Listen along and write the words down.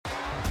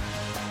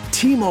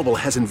T-Mobile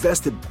has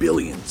invested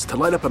billions to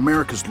light up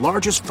America's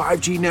largest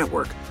 5G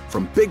network,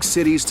 from big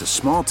cities to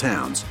small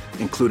towns,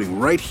 including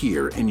right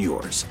here in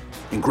yours.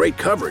 And great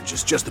coverage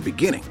is just the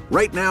beginning.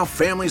 Right now,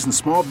 families and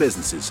small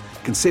businesses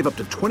can save up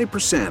to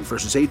 20%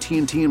 versus AT&T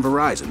and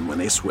Verizon when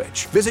they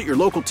switch. Visit your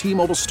local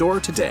T-Mobile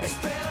store today.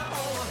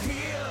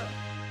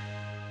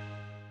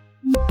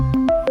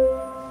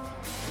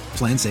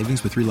 Plan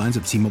savings with 3 lines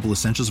of T-Mobile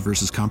Essentials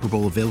versus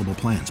comparable available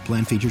plans.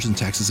 Plan features and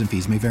taxes and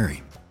fees may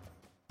vary.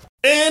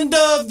 End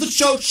of the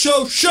show.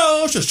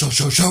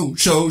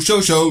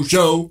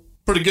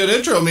 Pretty good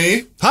intro,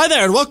 me. Hi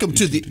there, and welcome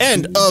to the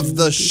end of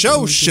the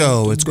show.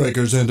 It's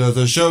Gregor's end of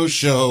the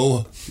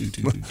show.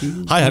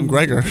 Hi, I'm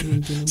Gregor,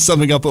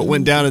 summing up what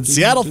went down in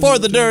Seattle for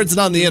the nerds and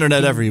on the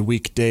internet every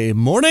weekday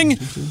morning.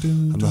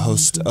 I'm the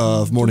host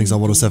of Mornings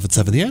on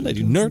 107.7 The End. I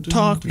do Nerd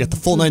Talk. We got the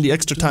Full 90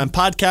 Extra Time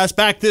podcast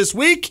back this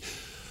week.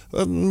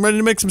 I'm ready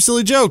to make some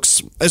silly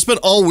jokes. I spent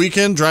all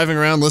weekend driving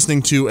around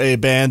listening to a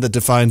band that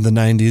defined the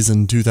 90s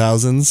and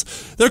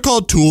 2000s. They're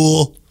called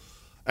Tool.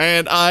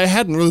 And I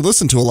hadn't really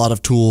listened to a lot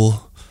of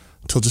Tool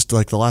until just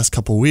like the last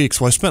couple weeks.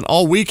 So I spent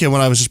all weekend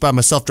when I was just by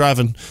myself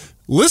driving,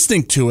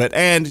 listening to it.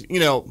 And, you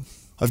know,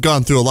 I've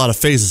gone through a lot of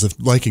phases of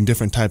liking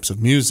different types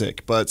of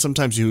music. But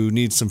sometimes you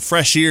need some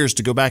fresh ears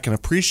to go back and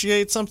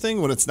appreciate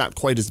something when it's not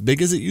quite as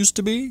big as it used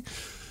to be.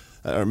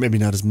 Or maybe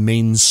not as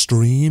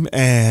mainstream.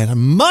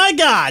 And my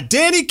God,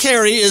 Danny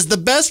Carey is the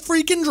best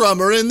freaking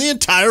drummer in the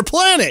entire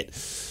planet.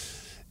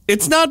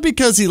 It's not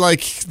because he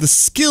the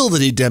skill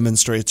that he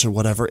demonstrates or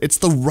whatever. It's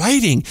the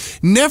writing.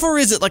 Never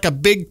is it like a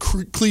big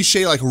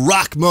cliche like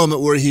rock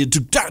moment where he it's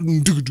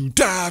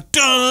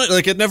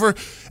never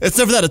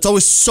that. It's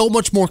always so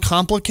much more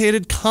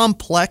complicated,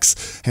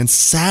 complex, and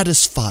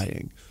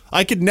satisfying.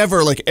 I could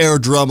never air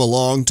drum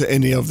along to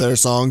any of their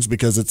songs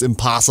because it's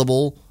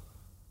impossible.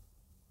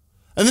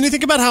 And then you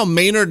think about how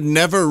Maynard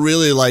never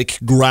really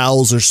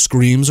growls or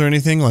screams or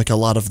anything like a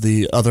lot of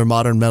the other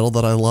modern metal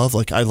that I love.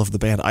 I love the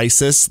band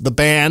ISIS, the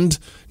band,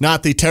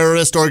 not the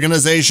terrorist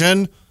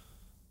organization.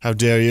 How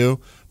dare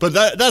you? But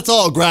that's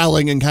all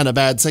growling and kind of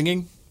bad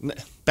singing.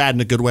 Bad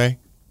in a good way.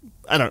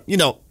 Maybe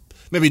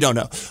you don't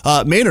know.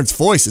 Maynard's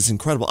voice is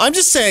incredible. I'm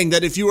just saying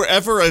that if you were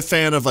ever a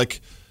fan of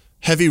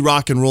heavy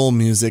rock and roll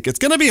music, it's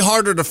going to be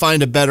harder to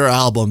find a better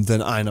album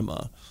than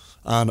Anima.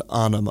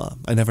 Anima.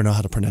 I never know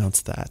how to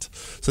pronounce that.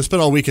 So I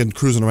spent all weekend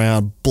cruising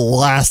around,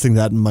 blasting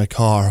that in my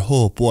car.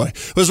 Oh boy.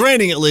 It was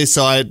raining at least,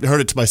 so I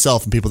heard it to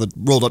myself, and people that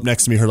rolled up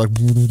next to me heard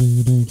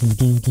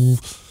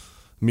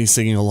me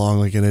singing along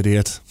like an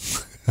idiot.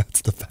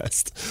 That's the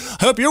best.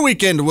 I hope your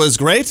weekend was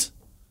great.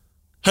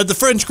 Had the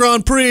French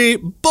Grand Prix.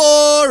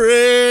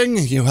 Boring.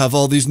 You have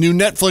all these new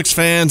Netflix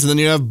fans, and then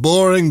you have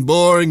boring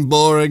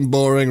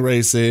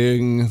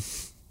racing.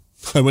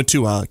 I went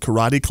to a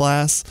karate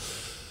class.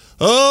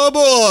 Oh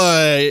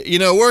boy,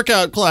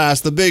 workout class,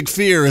 the big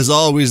fear is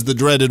always the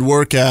dreaded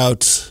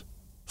workout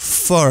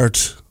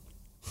fart.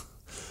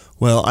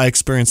 Well, I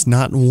experienced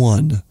not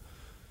one,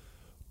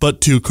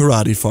 but 2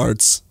 karate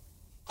farts.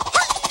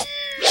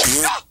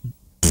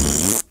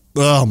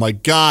 Oh my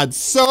God,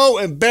 so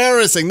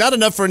embarrassing. Not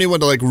enough for anyone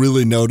to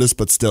really notice,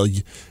 but still,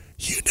 you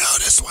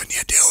notice when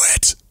you do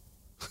it.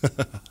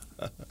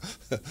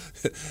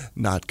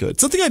 Not good.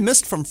 Something I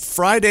missed from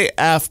Friday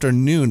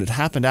afternoon. It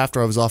happened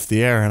after I was off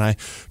the air, and I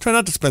try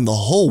not to spend the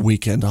whole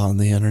weekend on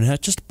the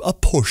internet, just a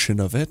portion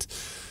of it.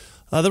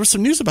 There was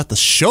some news about the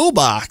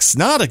Showbox.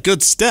 Not a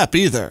good step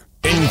either.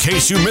 In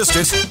case you missed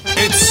it,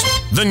 it's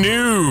the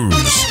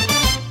news.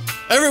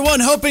 Everyone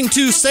hoping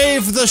to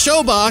save the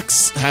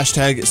Showbox,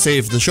 hashtag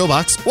save the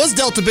Showbox, was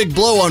dealt a big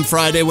blow on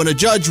Friday when a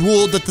judge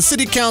ruled that the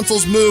city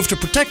council's move to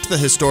protect the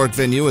historic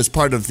venue as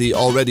part of the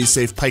already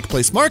safe Pike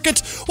Place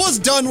Market was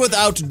done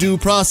without due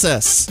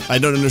process. I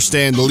don't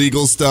understand the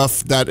legal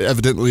stuff. That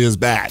evidently is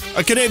bad.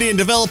 A Canadian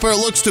developer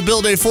looks to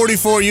build a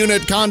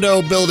 44-unit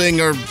condo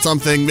building or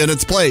something in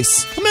its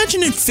place.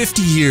 Imagine in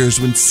 50 years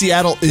when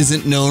Seattle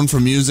isn't known for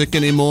music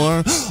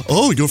anymore.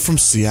 Oh, you're from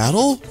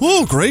Seattle?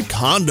 Oh, great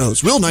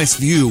condos. Real nice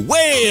view. Way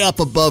up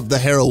above the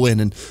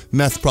heroin and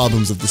meth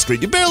problems of the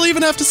street. You barely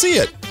even have to see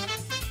it.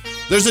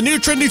 There's a new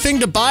trendy thing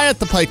to buy at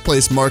the Pike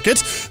Place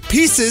Market.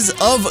 Pieces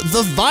of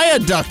the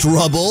viaduct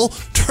rubble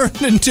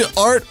turned into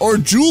art or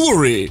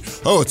jewelry.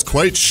 Oh, it's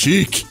quite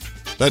chic.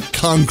 That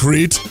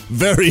concrete,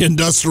 very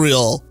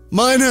industrial.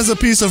 Mine has a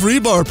piece of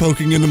rebar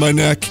poking into my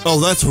neck. Oh,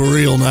 that's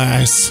real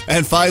nice.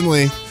 And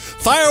finally,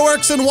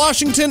 fireworks in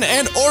Washington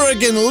and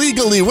Oregon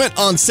legally went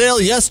on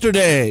sale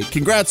yesterday.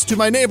 Congrats to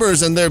my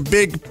neighbors and their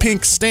big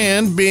pink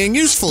stand being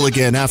useful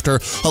again after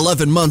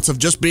 11 months of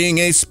just being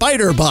a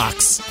spider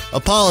box.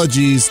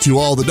 Apologies to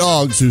all the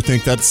dogs who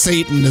think that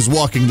Satan is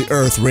walking the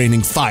earth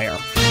raining fire.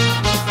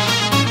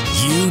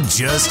 You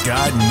just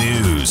got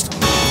news.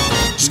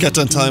 Just got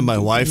done telling my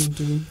wife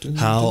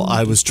how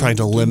I was trying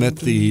to limit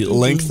the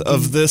length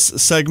of this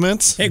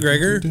segment. Hey,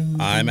 Gregor.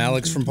 I'm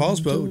Alex from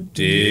Paulsbo.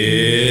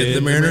 Did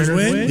the Mariners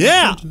win?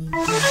 Yeah.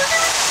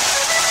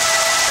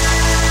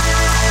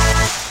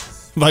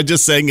 by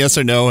just saying yes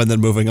or no and then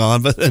moving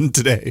on. But then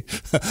today,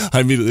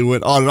 I immediately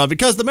went on and on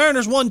because the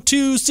Mariners won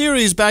 2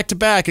 series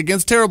back-to-back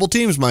against terrible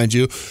teams, mind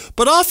you.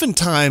 But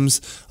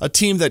oftentimes, a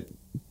team that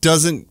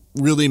doesn't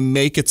really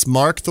make its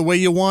mark the way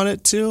you want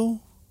it to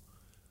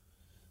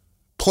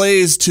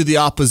plays to the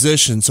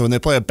opposition. So when they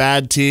play a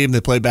bad team,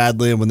 they play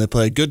badly, and when they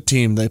play a good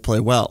team, they play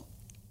well.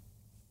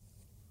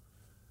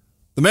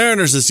 The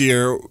Mariners this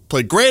year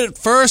played great at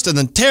first and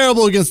then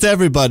terrible against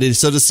everybody.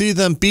 So to see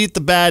them beat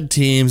the bad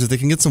teams, if they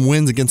can get some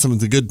wins against some of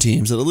the good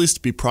teams, it'll at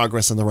least be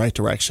progress in the right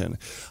direction.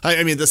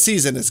 I mean, the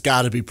season has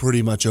got to be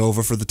pretty much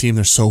over for the team.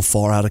 They're so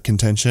far out of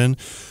contention.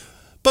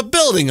 But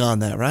building on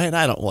that, right?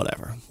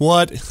 Whatever.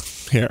 What?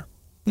 Here.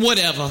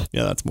 Whatever.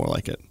 Yeah, that's more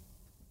like it.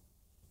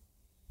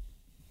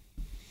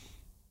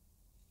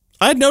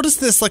 I had noticed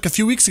this like a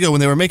few weeks ago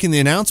when they were making the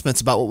announcements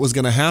about what was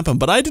going to happen,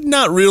 but I did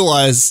not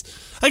realize,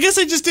 I guess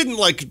I just didn't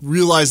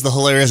realize the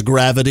hilarious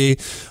gravity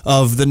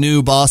of the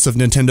new boss of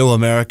Nintendo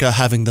America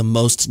having the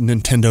most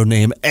Nintendo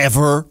name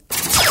ever.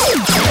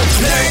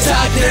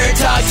 Nerd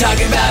talk,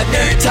 talking about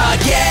nerd talk,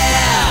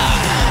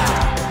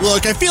 yeah!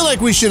 Look, I feel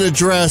like we should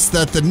address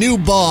that the new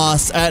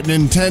boss at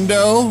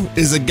Nintendo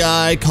is a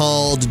guy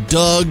called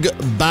Doug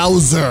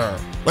Bowser.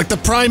 Like the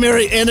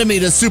primary enemy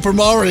to Super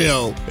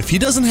Mario. If he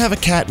doesn't have a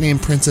cat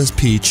named Princess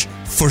Peach,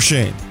 for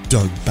shame,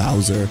 Doug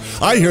Bowser.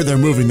 I hear they're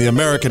moving the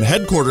American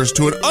headquarters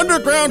to an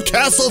underground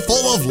castle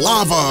full of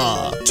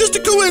lava. Just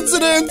a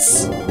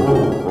coincidence.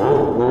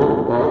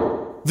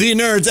 The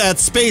nerds at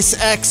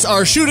SpaceX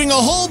are shooting a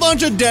whole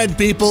bunch of dead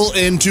people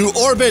into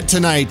orbit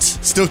tonight.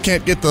 Still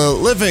can't get the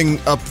living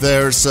up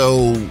there,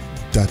 so... ...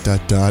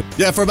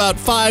 Yeah, for about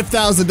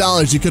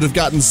 $5,000, you could have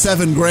gotten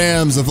 7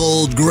 grams of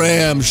old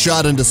Graham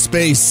shot into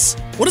space.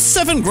 What is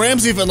 7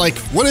 grams even like?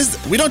 What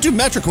is? We don't do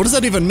metric. What does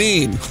that even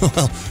mean?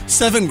 Well,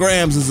 7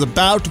 grams is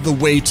about the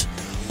weight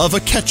of a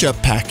ketchup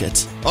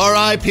packet.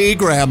 R.I.P.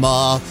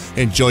 Grandma.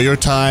 Enjoy your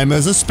time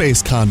as a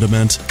space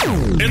condiment.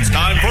 It's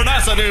time for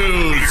NASA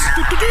news.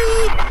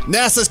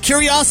 NASA's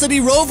Curiosity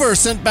rover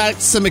sent back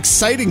some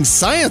exciting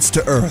science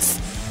to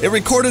Earth. It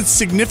recorded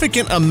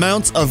significant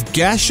amounts of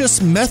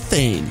gaseous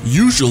methane,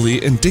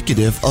 usually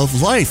indicative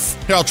of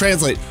life. Here, I'll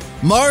translate.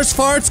 Mars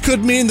farts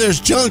could mean there's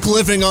junk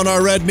living on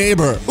our red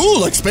neighbor. Ooh,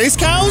 like space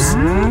cows?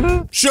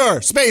 Sure,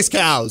 space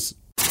cows.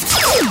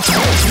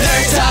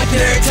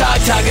 Nerd talk,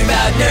 talking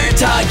about nerd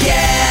talk,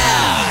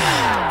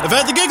 yeah! I've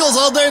had the giggles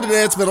all day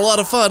today. It's been a lot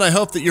of fun. I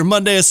hope that your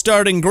Monday is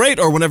starting great,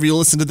 or whenever you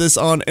listen to this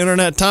on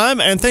internet time.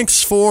 And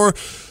thanks for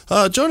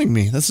joining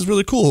me. This is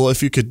really cool.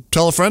 If you could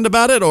tell a friend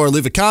about it, or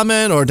leave a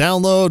comment, or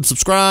download,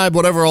 subscribe,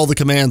 whatever all the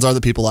commands are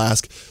that people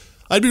ask,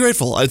 I'd be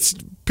grateful. It's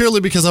purely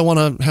because I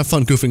want to have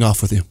fun goofing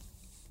off with you.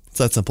 It's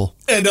that simple.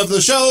 End of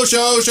the show.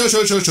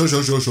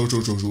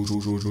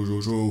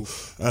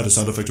 Add a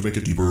sound effect to make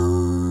it deeper.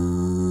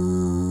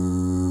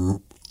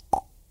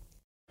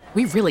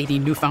 We really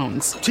need new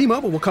phones.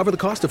 T-Mobile will cover the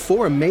cost of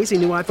 4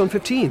 amazing new iPhone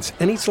 15s,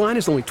 and each line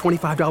is only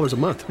 $25 a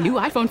month. New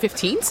iPhone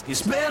 15s?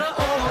 It's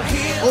better over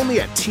here.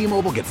 Only at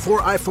T-Mobile, get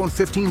 4 iPhone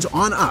 15s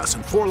on us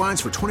and 4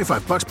 lines for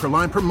 $25 per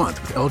line per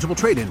month with eligible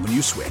trade-in when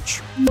you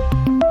switch.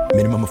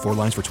 Minimum of 4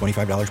 lines for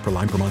 $25 per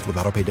line per month with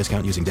autopay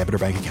discount using debit or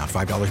bank account.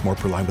 $5 more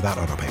per line without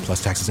autopay,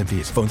 plus taxes and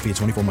fees. Phone fee at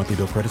 24 monthly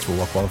bill credits for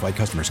well-qualified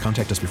customers.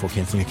 Contact us before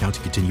canceling account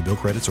to continue bill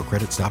credits or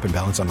credit stop and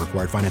balance on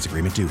required finance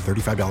agreement due.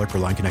 $35 per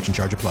line connection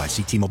charge applies.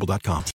 See T-Mobile.com.